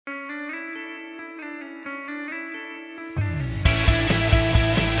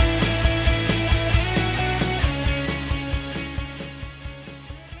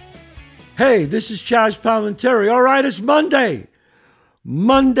Hey, this is Chazz Palminteri. All right, it's Monday.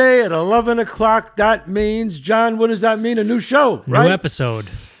 Monday at 11 o'clock. That means, John, what does that mean? A new show, right? New episode.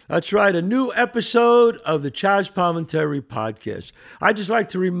 That's right, a new episode of the Chazz Palminteri podcast. I'd just like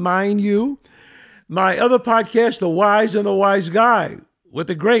to remind you, my other podcast, The Wise and the Wise Guy, with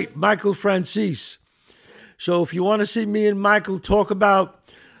the great Michael Francis. So if you want to see me and Michael talk about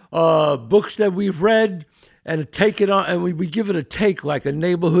books that we've read and take it on, and we give it a take, like a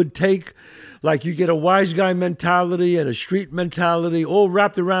neighborhood take, like you get a wise guy mentality and a street mentality, all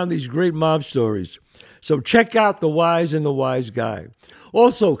wrapped around these great mob stories. So check out The Wise and the Wise Guy.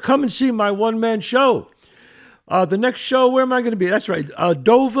 Also, come and see my one-man show. The next show, where am I going to be? That's right,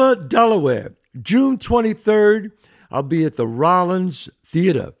 Dover, Delaware. June 23rd, I'll be at the Rollins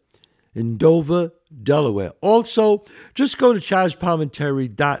Theater in Dover, Delaware. Also, just go to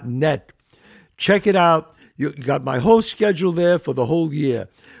chazzpalminteri.net. Check it out. You got my whole schedule there for the whole year.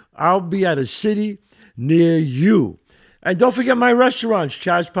 I'll be at a city near you. And don't forget my restaurants,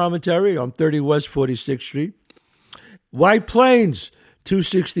 Chazz Palminteri on 30 West 46th Street. White Plains,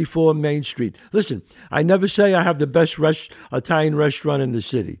 264 Main Street. Listen, I never say I have the best Italian restaurant in the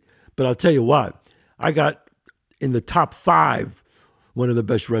city, but I'll tell you what, I got in the top 5 one of the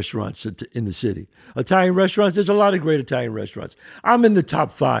best restaurants in the city. Italian restaurants, there's a lot of great Italian restaurants. I'm in the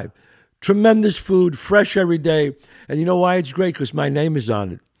top 5. Tremendous food, fresh every day. And you know why it's great? Because my name is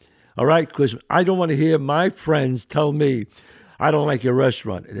on it. All right? Because I don't want to hear my friends tell me I don't like your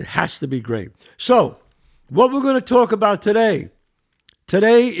restaurant. And it has to be great. So, what we're going to talk about today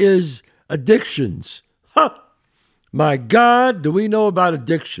is addictions. My God, do we know about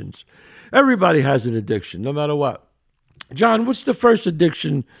addictions? Everybody has an addiction, no matter what. John, what's the first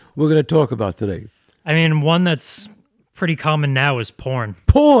addiction we're going to talk about today? I mean, one that's pretty common now is porn.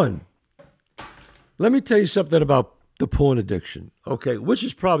 Porn. Let me tell you something about the porn addiction, okay, which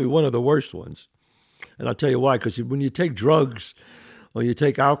is probably one of the worst ones. And I'll tell you why, because when you take drugs or you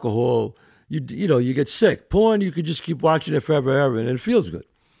take alcohol, you get sick. Porn, you could just keep watching it forever, ever, and it feels good.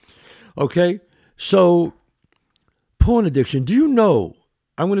 Okay? So, porn addiction. Do you know,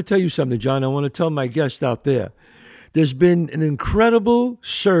 I'm going to tell you something, John. I want to tell my guests out there. There's been an incredible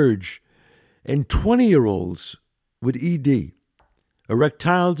surge in 20-year-olds with ED,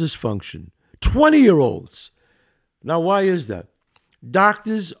 erectile dysfunction. 20-year-olds. Now, why is that?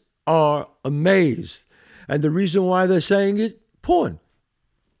 Doctors are amazed. And the reason why they're saying it, porn.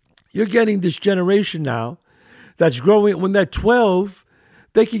 You're getting this generation now that's growing. When they're 12,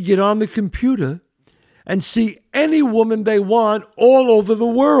 they can get on the computer and see any woman they want all over the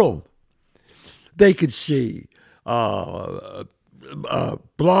world. They could see blondes,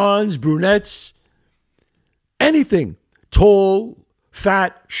 brunettes, anything. Tall,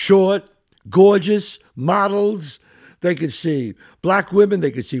 fat, short, gorgeous, models. They could see black women,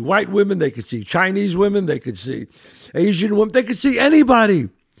 they could see white women, they could see Chinese women, they could see Asian women, they could see anybody.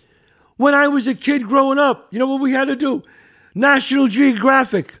 When I was a kid growing up, you know what we had to do? National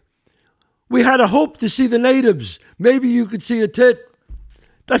Geographic. We had to hope to see the natives. Maybe you could see a tit.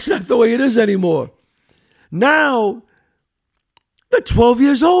 That's not the way it is anymore. Now, they're 12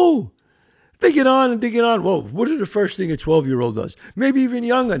 years old. They get on. Whoa, what is the first thing a 12-year-old does? Maybe even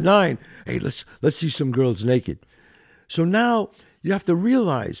younger, 9. Hey, let's see some girls naked. So now you have to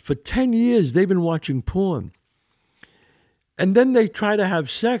realize for 10 years they've been watching porn. And then they try to have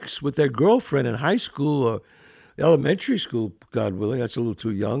sex with their girlfriend in high school or elementary school, God willing. That's a little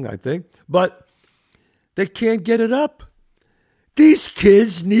too young, I think. But they can't get it up. These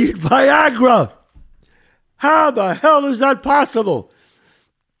kids need Viagra. How the hell is that possible?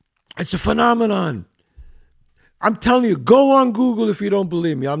 It's a phenomenon. I'm telling you, go on Google if you don't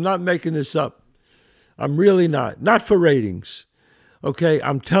believe me. I'm not making this up. I'm really not. Not for ratings. Okay,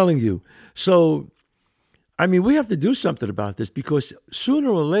 I'm telling you. So, I mean, we have to do something about this because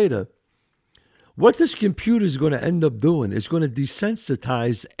sooner or later, what this computer is going to end up doing is going to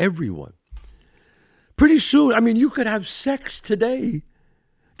desensitize everyone. Pretty soon, I mean, you could have sex today.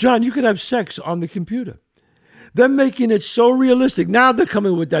 John, you could have sex on the computer. They're making it so realistic. Now they're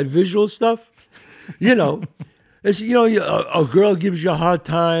coming with that visual stuff. You know, a girl gives you a hard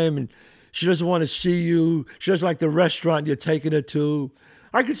time and she doesn't want to see you. She doesn't like the restaurant you're taking her to.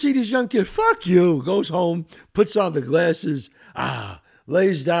 I can see these young kids, fuck you, goes home, puts on the glasses,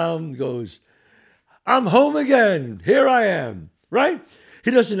 lays down, goes, I'm home again. Here I am, right?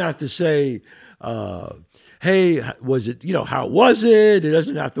 He doesn't have to say, hey, was it, how was it? He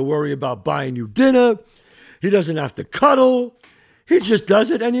doesn't have to worry about buying you dinner. He doesn't have to cuddle. He just does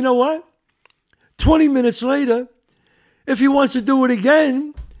it. And you know what? 20 minutes later, if he wants to do it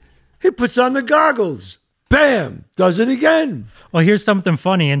again, he puts on the goggles. Bam! Does it again. Well, here's something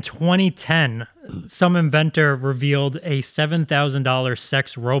funny. In 2010, some inventor revealed a $7,000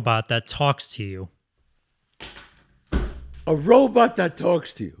 sex robot that talks to you. A robot that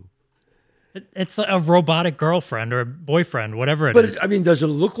talks to you. It's a robotic girlfriend or boyfriend, whatever it is. But I mean, does it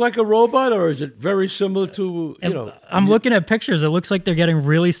look like a robot, or is it very similar to, I'm looking at pictures. It looks like they're getting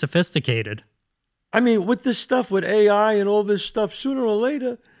really sophisticated. I mean, with this stuff, with AI and all this stuff, sooner or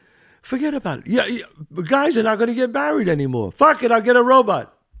later, forget about it. Yeah, guys are not going to get married anymore. Fuck it, I'll get a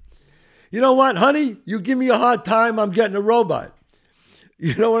robot. You know what, honey? You give me a hard time, I'm getting a robot.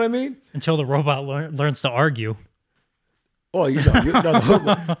 You know what I mean? Until the robot learns to argue. Oh,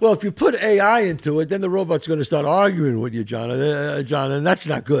 well, if you put AI into it, then the robot's going to start arguing with you, John, and that's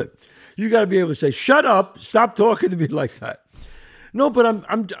not good. You got to be able to say, "Shut up! Stop talking to me like that." No, but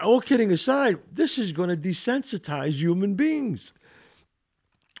I'm all kidding aside. This is going to desensitize human beings.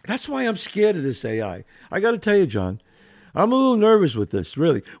 That's why I'm scared of this AI. I got to tell you, John, I'm a little nervous with this.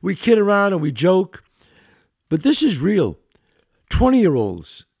 Really, we kid around and we joke, but this is real.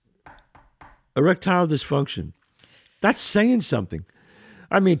 20-year-olds, erectile dysfunction. That's saying something.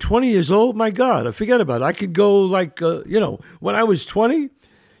 I mean, 20 years old, my God, I forget about it. I could go like, when I was 20,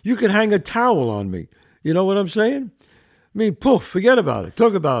 you could hang a towel on me. You know what I'm saying? I mean, poof, forget about it.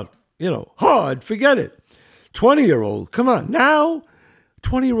 Talk about, hard, forget it. 20-year-old, come on. Now,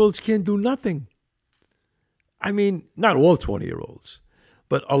 20-year-olds can't do nothing. I mean, not all 20-year-olds,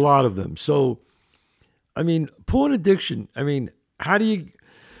 but a lot of them. So, I mean, porn addiction, how do you,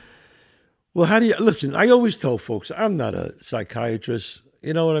 listen, I always tell folks, I'm not a psychiatrist,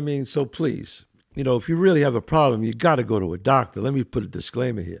 you know what I mean? So please, if you really have a problem, you got to go to a doctor. Let me put a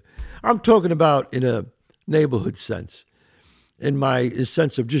disclaimer here. I'm talking about in a neighborhood sense, in my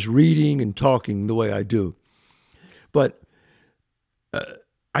sense of just reading and talking the way I do. But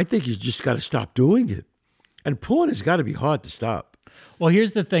I think you just got to stop doing it. And porn has got to be hard to stop. Well,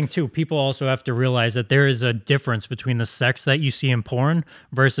 here's the thing, too. People also have to realize that there is a difference between the sex that you see in porn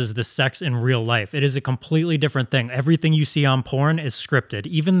versus the sex in real life. It is a completely different thing. Everything you see on porn is scripted.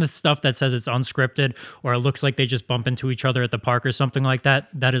 Even the stuff that says it's unscripted or it looks like they just bump into each other at the park or something like that,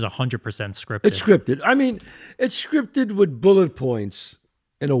 that is 100% scripted. It's scripted. I mean, it's scripted with bullet points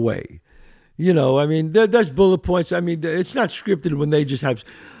in a way. There's bullet points. I mean, it's not scripted when they just have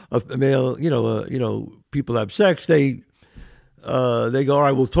a male, people have sex. They go, all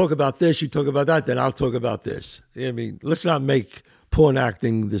right, we'll talk about this, you talk about that, then I'll talk about this. I mean, let's not make porn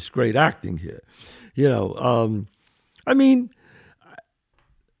acting this great acting here. Don't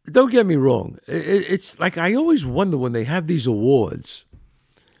get me wrong. It's like I always wonder when they have these awards,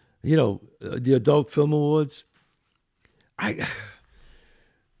 the Adult Film Awards.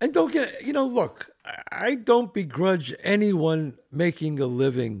 Look, I don't begrudge anyone making a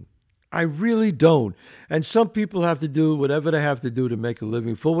living. I really don't. And some people have to do whatever they have to do to make a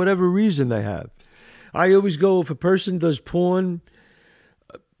living for whatever reason they have. I always go, if a person does porn,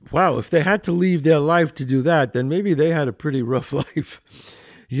 wow, if they had to leave their life to do that, then maybe they had a pretty rough life.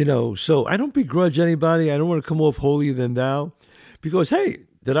 So I don't begrudge anybody. I don't want to come off holier than thou. Because, hey,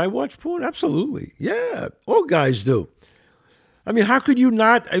 did I watch porn? Absolutely. Yeah, all guys do. I mean, how could you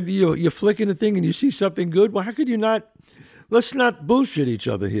not, you're flicking a thing and you see something good? Well, how could you not? Let's not bullshit each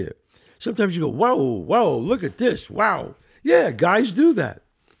other here. Sometimes you go, whoa, look at this. Wow. Yeah, guys do that.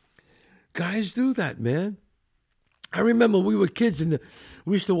 Guys do that, man. I remember we were kids and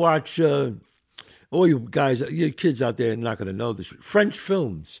we used to watch, all you guys, you kids out there are not going to know this, French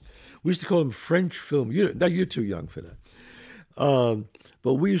films. We used to call them French film. You're too young for that.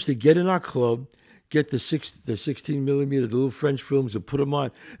 But we used to get in our club, get the 16 millimeter, the little French films and put them on,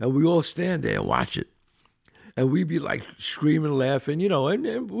 and we all stand there and watch it. And we'd be like screaming, laughing,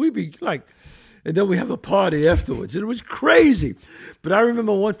 and we'd be like, and then we have a party afterwards. And it was crazy. But I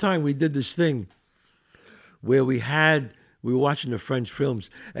remember one time we did this thing where we were watching the French films,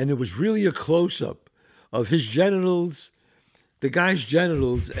 and it was really a close-up of his genitals, the guy's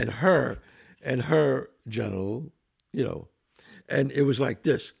genitals, and her genital, and it was like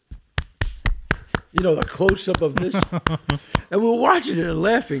this. The close-up of this. And we were watching it and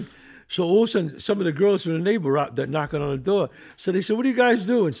laughing. So all of a sudden, some of the girls from the neighborhood that knocking on the door. So they said, "What are you guys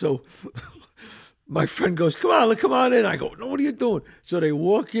doing?" So my friend goes, come on in. I go, "No, what are you doing?" So they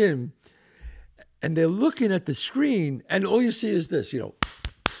walk in, and they're looking at the screen, and all you see is this, And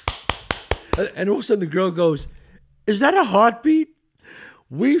all of a sudden, the girl goes, "Is that a heartbeat?"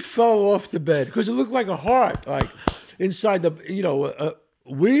 We fell off the bed because it looked like a heart, like inside the,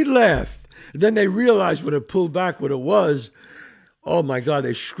 we laughed. Then they realized when it pulled back what it was. Oh my God,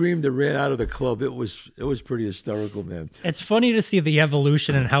 they screamed and ran out of the club. It was pretty hysterical, man. It's funny to see the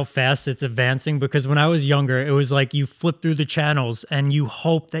evolution and how fast it's advancing, because when I was younger, it was like you flip through the channels and you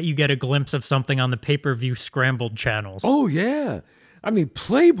hope that you get a glimpse of something on the pay-per-view scrambled channels. Oh yeah. I mean,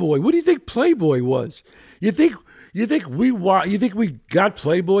 Playboy. What do you think Playboy was? You think we got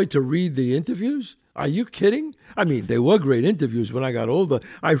Playboy to read the interviews? Are you kidding? I mean, they were great interviews. When I got older,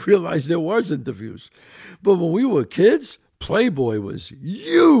 I realized there was interviews. But when we were kids, Playboy was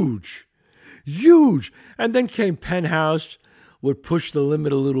huge, huge. And then came Penthouse, would push the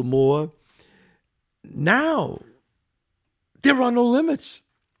limit a little more. Now, there are no limits.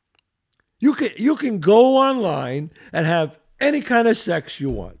 You can go online and have any kind of sex you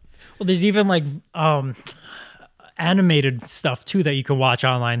want. Well, there's even like animated stuff too that you can watch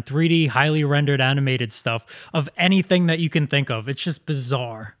online, 3D, highly rendered animated stuff of anything that you can think of. It's just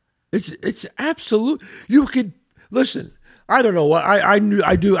bizarre. It's absolute. You could listen. I don't know what I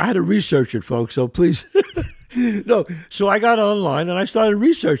had to research it, folks. So please, no. So I got online and I started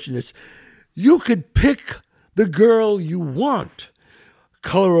researching this. You could pick the girl you want,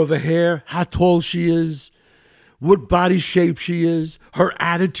 color of her hair, how tall she is, what body shape she is, her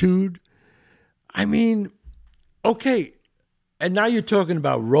attitude. I mean, okay. And now you're talking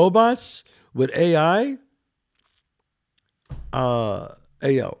about robots with AI. AI.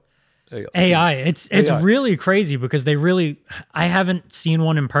 It's AI. really crazy because I haven't seen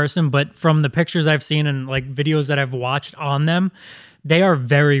one in person, but from the pictures I've seen and like videos that I've watched on them, they are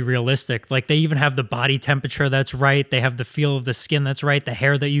very realistic. Like they even have the body temperature that's right. They have the feel of the skin that's right. The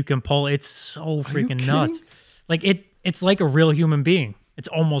hair that you can pull. It's so freaking nuts. Like it's like a real human being. It's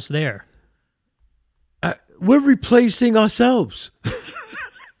almost there. We're replacing ourselves.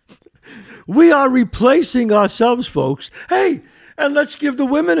 We are replacing ourselves, folks. Hey, and let's give the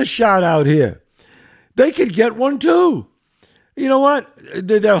women a shout out here. They could get one too. You know what?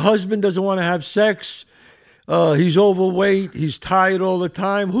 Their husband doesn't want to have sex. He's overweight. He's tired all the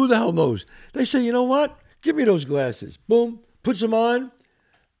time. Who the hell knows? They say, you know what? Give me those glasses. Boom. Puts them on.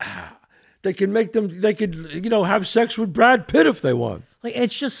 They can have sex with Brad Pitt if they want. Like,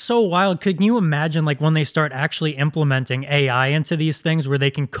 it's just so wild. Can you imagine, like, when they start actually implementing AI into these things where they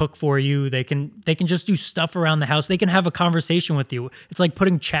can cook for you, they can just do stuff around the house, they can have a conversation with you. It's like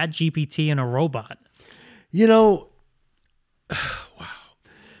putting Chat GPT in a robot. You know, wow.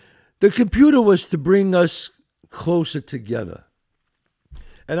 The computer was to bring us closer together.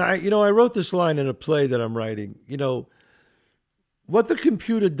 And I wrote this line in a play that I'm writing. You know, what the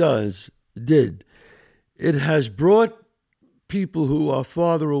computer did, it has brought people who are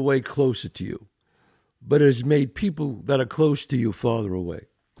farther away closer to you, but it has made people that are close to you farther away.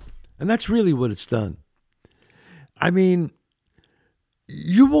 And that's really what it's done. I mean,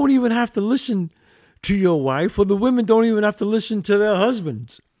 you won't even have to listen to your wife, or the women don't even have to listen to their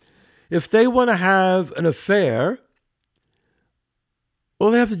husbands. If they want to have an affair,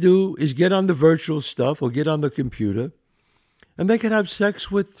 all they have to do is get on the virtual stuff or get on the computer, and they can have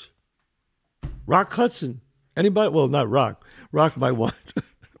sex with Rock Hudson. Anybody? Well, not Rock. Rock might want.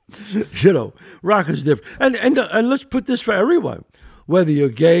 Rock is different. And let's put this for everyone. Whether you're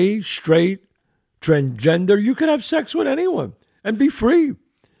gay, straight, transgender, you can have sex with anyone and be free.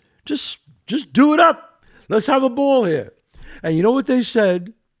 Just do it up. Let's have a ball here. And you know what they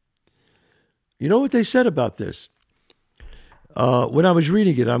said? You know what they said about this? When I was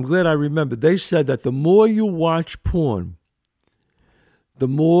reading it, I'm glad I remembered. They said that the more you watch porn, the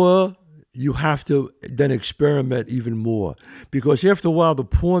more you have to then experiment even more. Because after a while, the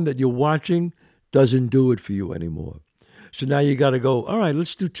porn that you're watching doesn't do it for you anymore. So now you got to go, all right,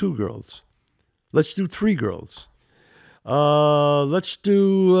 let's do 2 girls. Let's do 3 girls. Let's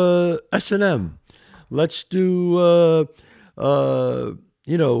do S&M. Let's do,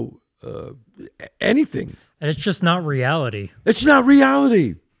 anything. And it's just not reality. It's not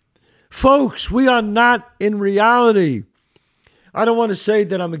reality. Folks, we are not in reality. I don't want to say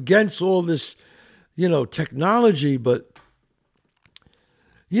that I'm against all this, technology, but,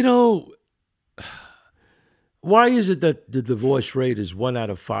 why is it that the divorce rate is 1 out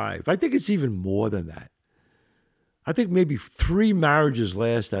of 5? I think it's even more than that. I think maybe 3 marriages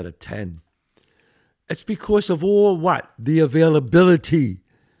last out of 10. It's because of all what? The availability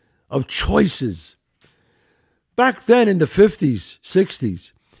of choices. Back then in the 50s,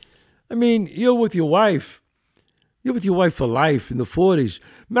 60s, I mean, you're with your wife. You're with your wife for life in the 40s.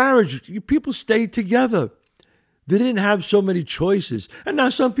 Marriage, people stayed together. They didn't have so many choices. And now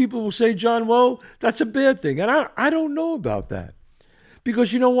some people will say, John, well, that's a bad thing. And I don't know about that.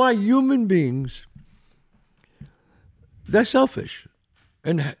 Because you know why? Human beings, they're selfish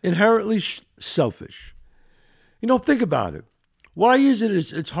and inherently selfish. Think about it. Why is it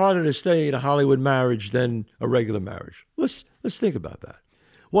it's harder to stay in a Hollywood marriage than a regular marriage? Let's think about that.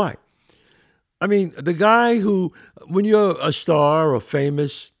 Why? I mean, the guy who, when you're a star or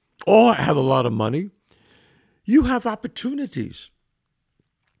famous or have a lot of money, you have opportunities.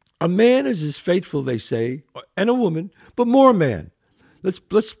 A man is as faithful, they say, and a woman, but more a man.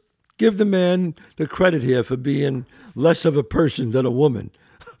 Let's give the man the credit here for being less of a person than a woman.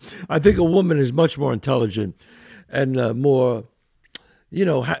 I think a woman is much more intelligent and more,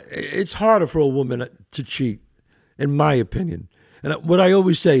 it's harder for a woman to cheat, in my opinion. And what I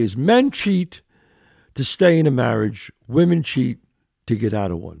always say is men cheat to stay in a marriage, women cheat to get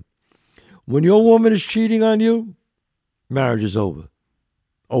out of one. When your woman is cheating on you, marriage is over.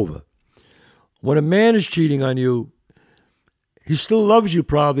 Over. When a man is cheating on you, he still loves you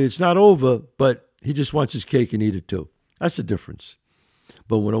probably. It's not over, but he just wants his cake and eat it too. That's the difference.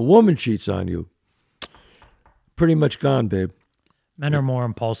 But when a woman cheats on you, pretty much gone, babe. Men are more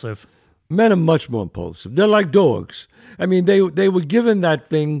impulsive. Men are much more impulsive. They're like dogs. I mean, they were given that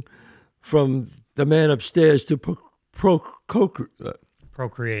thing from the man upstairs to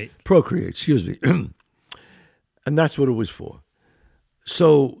Procreate. Procreate, excuse me. And that's what it was for.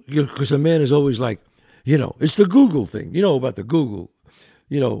 So, because a man is always like, it's the Google thing. You know about the Google.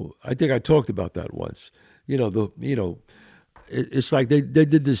 I think I talked about that once. It's like they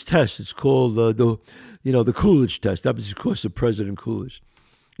did this test. It's called the Coolidge test. That was, of course, of President Coolidge.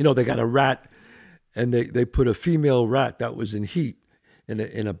 They got a rat, and they put a female rat that was in heat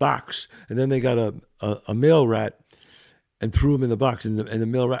in a box, and then they got a male rat and threw him in the box, and the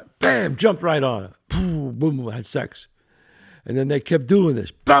male rat, bam, jumped right on her. Boom, boom, had sex. And then they kept doing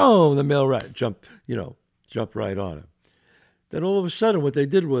this. Boom, the male rat jumped right on her. Then all of a sudden what they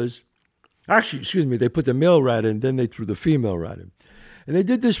did was, they put the male rat in, then they threw the female rat in. And they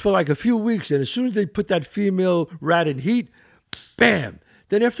did this for like a few weeks, and as soon as they put that female rat in heat, bam.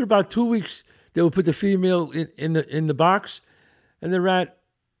 Then after about 2 weeks, they would put the female in the box, and the rat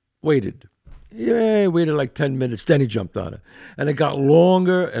waited. Yeah, he waited like 10 minutes, then he jumped on her. And it got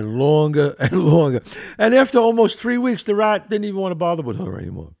longer and longer and longer. And after almost 3 weeks, the rat didn't even want to bother with her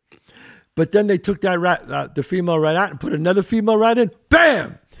anymore. But then they took that rat, the female rat out and put another female rat in,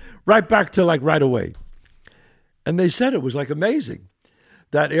 bam! Right back to like right away. And they said it was like amazing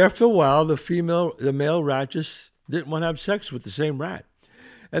that after a while, the male rat just didn't want to have sex with the same rat.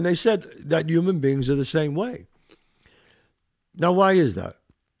 And they said that human beings are the same way. Now, why is that?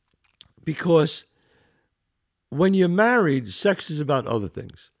 Because when you're married, sex is about other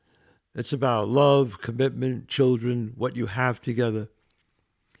things. It's about love, commitment, children, what you have together.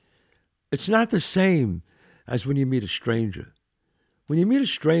 It's not the same as when you meet a stranger. When you meet a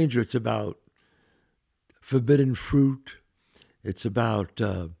stranger, it's about forbidden fruit. It's about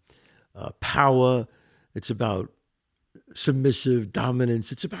power. It's about submissive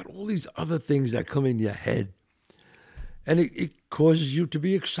dominance. It's about all these other things that come in your head. And it causes you to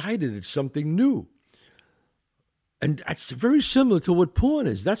be excited. It's something new. And that's very similar to what porn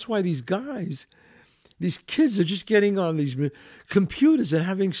is. That's why these guys, these kids are just getting on these computers and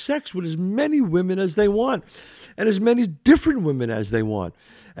having sex with as many women as they want and as many different women as they want.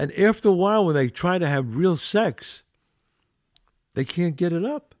 And after a while, when they try to have real sex, they can't get it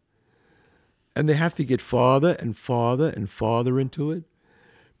up. And they have to get farther and farther and farther into it.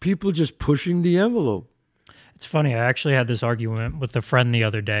 People just pushing the envelope. It's funny. I actually had this argument with a friend the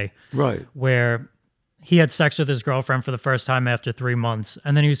other day. Right. Where he had sex with his girlfriend for the first time after 3 months.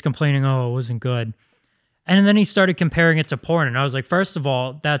 And then he was complaining, it wasn't good. And then he started comparing it to porn. And I was like, first of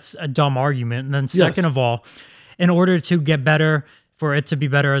all, that's a dumb argument. And then second of all, in order to get better, for it to be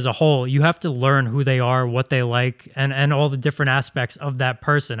better as a whole, you have to learn who they are, what they like, and all the different aspects of that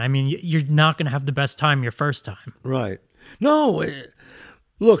person. I mean, you're not going to have the best time your first time. Right. No,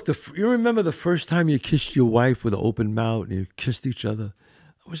 look, you remember the first time you kissed your wife with an open mouth and you kissed each other?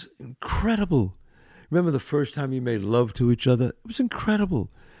 It was incredible. Remember the first time you made love to each other? It was incredible.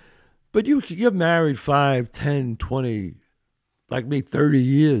 But you're married 5, 10, 20, like me, 30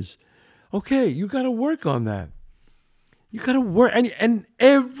 years. Okay, you got to work on that. You got to work. And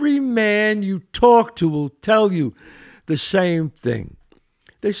every man you talk to will tell you the same thing.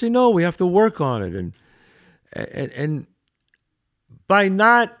 They say, no, we have to work on it. And by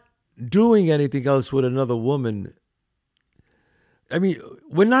not doing anything else with another woman, I mean,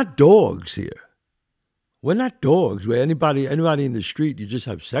 we're not dogs here. We're not dogs where anybody in the street you just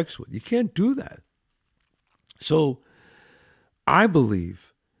have sex with. You can't do that. So I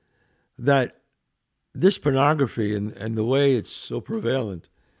believe that this pornography and the way it's so prevalent,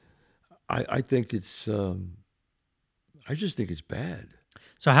 I think it's, I just think it's bad.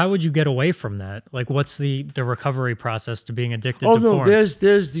 So how would you get away from that? Like, what's the recovery process to being addicted Oh to no, porn? there's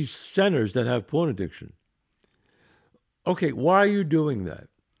these centers that have porn addiction. Okay, why are you doing that?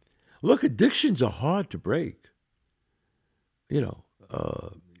 Look, addictions are hard to break. You know,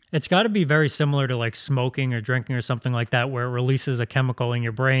 It's got to be very similar to like smoking or drinking or something like that, where it releases a chemical in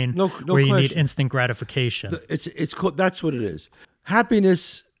your brain no where you need question. instant gratification. It's called, that's what it is.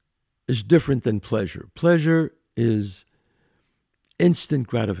 Happiness is different than pleasure. Pleasure is instant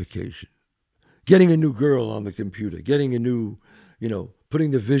gratification. Getting a new girl on the computer, getting a new,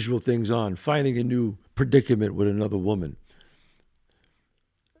 putting the visual things on, finding a new predicament with another woman.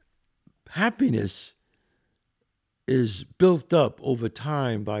 Happiness is built up over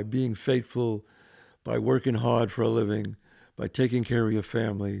time by being faithful, by working hard for a living, by taking care of your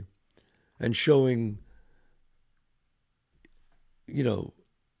family, and showing,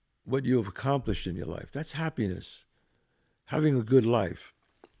 what you have accomplished in your life. That's happiness, having a good life.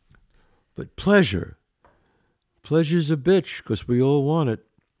 But pleasure's a bitch because we all want it.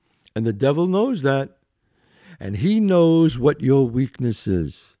 And the devil knows that. And he knows what your weakness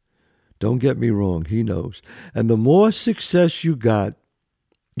is. Don't get me wrong, he knows. And the more success you get,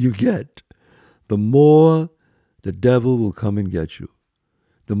 the more the devil will come and get you.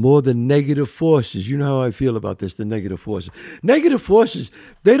 The more the negative forces, you know how I feel about this, the negative forces. Negative forces,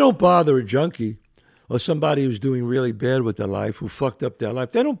 they don't bother a junkie or somebody who's doing really bad with their life, who fucked up their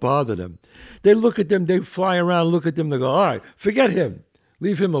life. They don't bother them. They look at them, they fly around, look at them, they go, all right, forget him.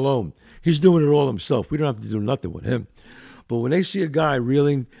 Leave him alone. He's doing it all himself. We don't have to do nothing with him. But when they see a guy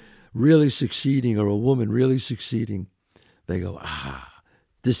really succeeding or a woman really succeeding, they go,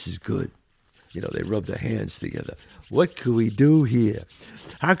 this is good. They rub their hands together. What could we do here?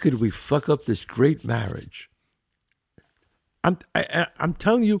 How could we fuck up this great marriage? I'm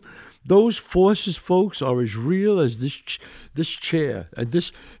telling you, those forces, folks, are as real as this chair and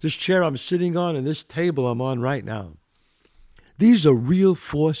this chair I'm sitting on and this table I'm on right now. These are real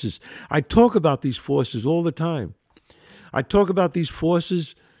forces. I talk about these forces all the time. I talk about these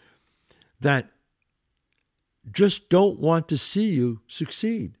forces that just don't want to see you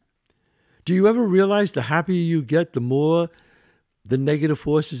succeed. Do you ever realize the happier you get, the more the negative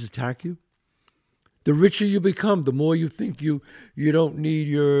forces attack you? The richer you become, the more you think you don't need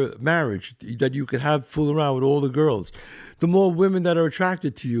your marriage, that you can fool around with all the girls. The more women that are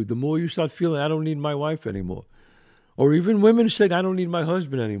attracted to you, the more you start feeling, I don't need my wife anymore. Or even women say, I don't need my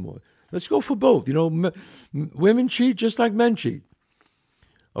husband anymore. Let's go for both. Women cheat just like men cheat.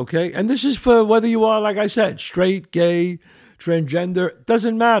 Okay? And this is for whether you are, like I said, straight, gay, transgender,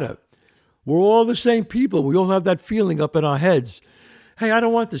 doesn't matter. We're all the same people. We all have that feeling up in our heads. Hey, I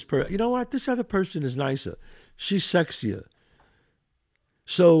don't want this person. You know what? This other person is nicer. She's sexier.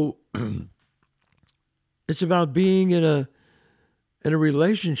 So it's about being in a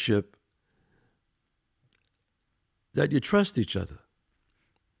relationship that you trust each other.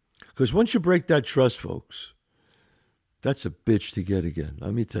 Because once you break that trust, folks, that's a bitch to get again.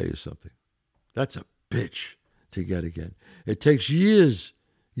 Let me tell you something. That's a bitch to get again. It takes years,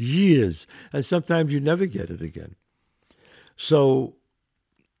 and sometimes you never get it again. So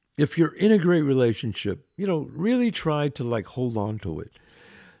if you're in a great relationship, really try to hold on to it.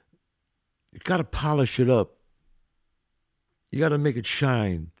 You got to polish it up. You got to make it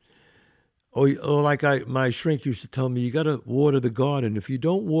shine. Or like my shrink used to tell me, you got to water the garden. If you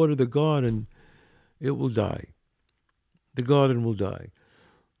don't water the garden, it will die. The garden will die.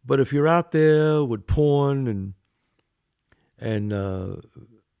 But if you're out there with porn and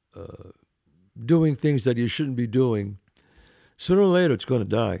doing things that you shouldn't be doing, sooner or later it's going to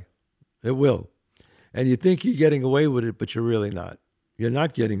die. It will. And you think you're getting away with it, but you're really not. You're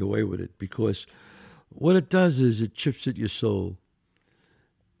not getting away with it, because what it does is it chips at your soul.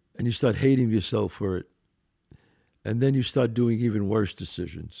 And you start hating yourself for it. And then you start doing even worse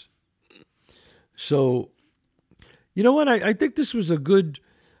decisions. So, you know what? I think this was a good.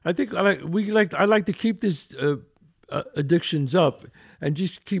 I like to keep these addictions up and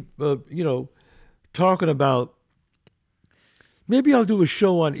just keep talking about. Maybe I'll do a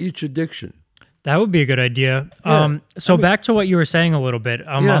show on each addiction. That would be a good idea. Yeah. Back to what you were saying a little bit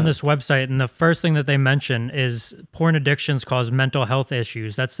on this website, and the first thing that they mention is porn addictions cause mental health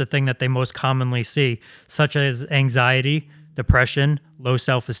issues. That's the thing that they most commonly see, such as anxiety, depression, low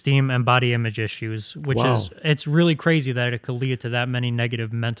self-esteem, and body image issues, which it's really crazy that it could lead to that many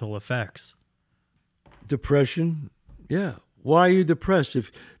negative mental effects. Depression, yeah. Why are you depressed?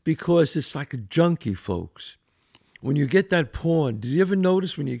 Because it's like a junkie, folks. When you get that porn, did you ever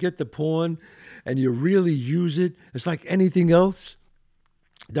notice when you get the porn and you really use it, it's like anything else,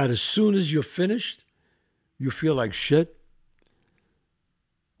 that as soon as you're finished, you feel like shit?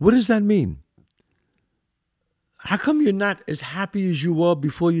 What does that mean? How come you're not as happy as you were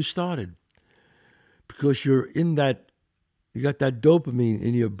before you started? Because you're in that, you got that dopamine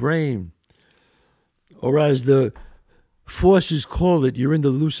in your brain. Or as the forces call it, you're in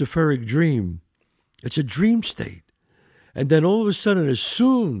the luciferic dream. It's a dream state. And then all of a sudden, as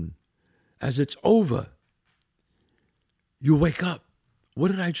soon as it's over, you wake up.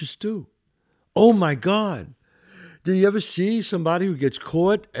 What did I just do? Oh my God. Did you ever see somebody who gets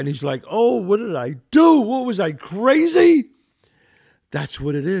caught and he's like, oh, what did I do? What was I, crazy? That's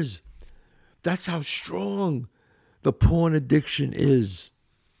what it is. That's how strong the porn addiction is.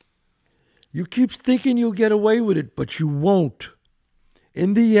 You keep thinking you'll get away with it, but you won't.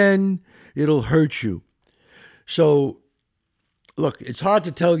 In the end, it'll hurt you. So, look, it's hard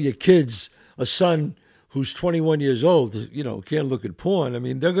to tell your kids, a son who's 21 years old, can't look at porn. I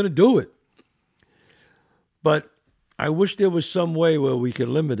mean, they're going to do it. But I wish there was some way where we could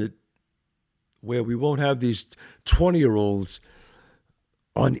limit it, where we won't have these 20-year-olds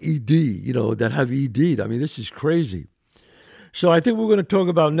on ED, that have ED. I mean, this is crazy. So I think we're going to talk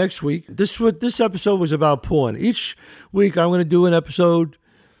about next week. This episode was about porn. Each week I'm going to do an episode,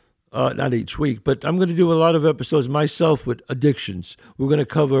 not each week, but I'm going to do a lot of episodes myself with addictions. We're going to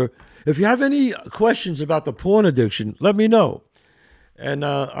cover, if you have any questions about the porn addiction, let me know. And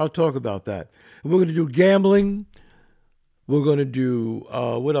I'll talk about that. And we're going to do gambling. We're going to do,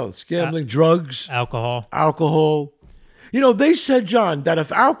 what else? Gambling, drugs. Alcohol. They said, John, that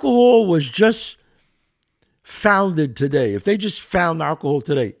if alcohol was just founded today, if they just found alcohol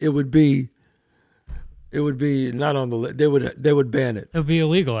today, it would be not on the list. They would ban it. It would be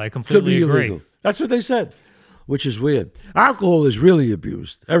illegal. I completely agree. Illegal. That's what they said, which is weird. Alcohol is really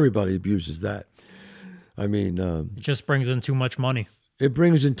abused. Everybody abuses that. I mean, it just brings in too much money. It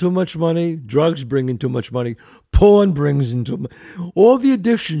brings in too much money. Drugs bring in too much money. Porn brings in too much. All the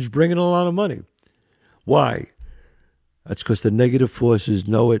addictions bring in a lot of money. Why? That's because the negative forces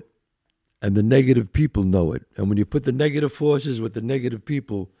know it, and the negative people know it. And when you put the negative forces with the negative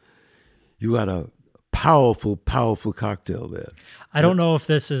people, you got a powerful, powerful cocktail there. I don't know if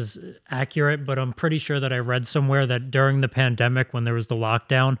this is accurate, but I'm pretty sure that I read somewhere that during the pandemic, when there was the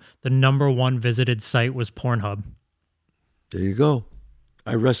lockdown, the number one visited site was Pornhub. There you go.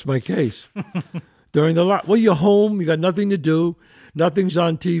 I rest my case. During the well, you're home, you got nothing to do, nothing's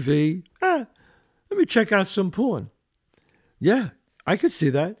on TV. Let me check out some porn. Yeah, I could see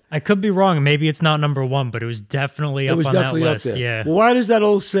that. I could be wrong. Maybe it's not number one, but it was definitely up on that list. Yeah. Well, why does that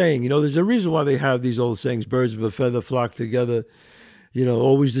old saying, there's a reason why they have these old sayings, birds of a feather flock together,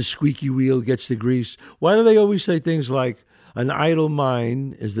 always the squeaky wheel gets the grease. Why do they always say things like, an idle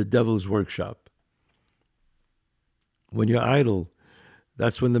mind is the devil's workshop? When you're idle,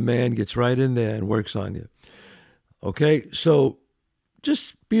 that's when the man gets right in there and works on you. Okay? So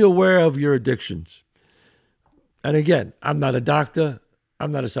just be aware of your addictions. And again, I'm not a doctor.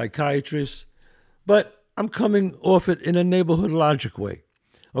 I'm not a psychiatrist. But I'm coming off it in a neighborhood logic way.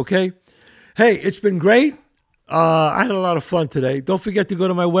 Okay? Hey, it's been great. I had a lot of fun today. Don't forget to go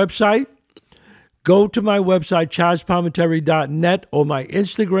to my website. Go to my website, chazzpalminteri.net, or my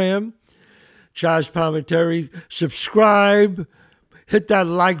Instagram, Chazz Palminteri. Subscribe. Hit that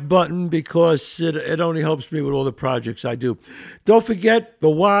like button because it only helps me with all the projects I do. Don't forget The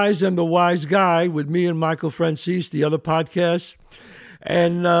Wise and the Wise Guy with me and Michael Francis, the other podcast.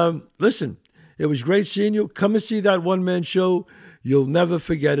 And listen, it was great seeing you. Come and see that one-man show. You'll never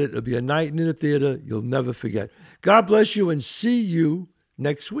forget it. It'll be a night in the theater you'll never forget. God bless you and see you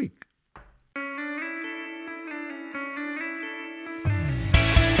next week.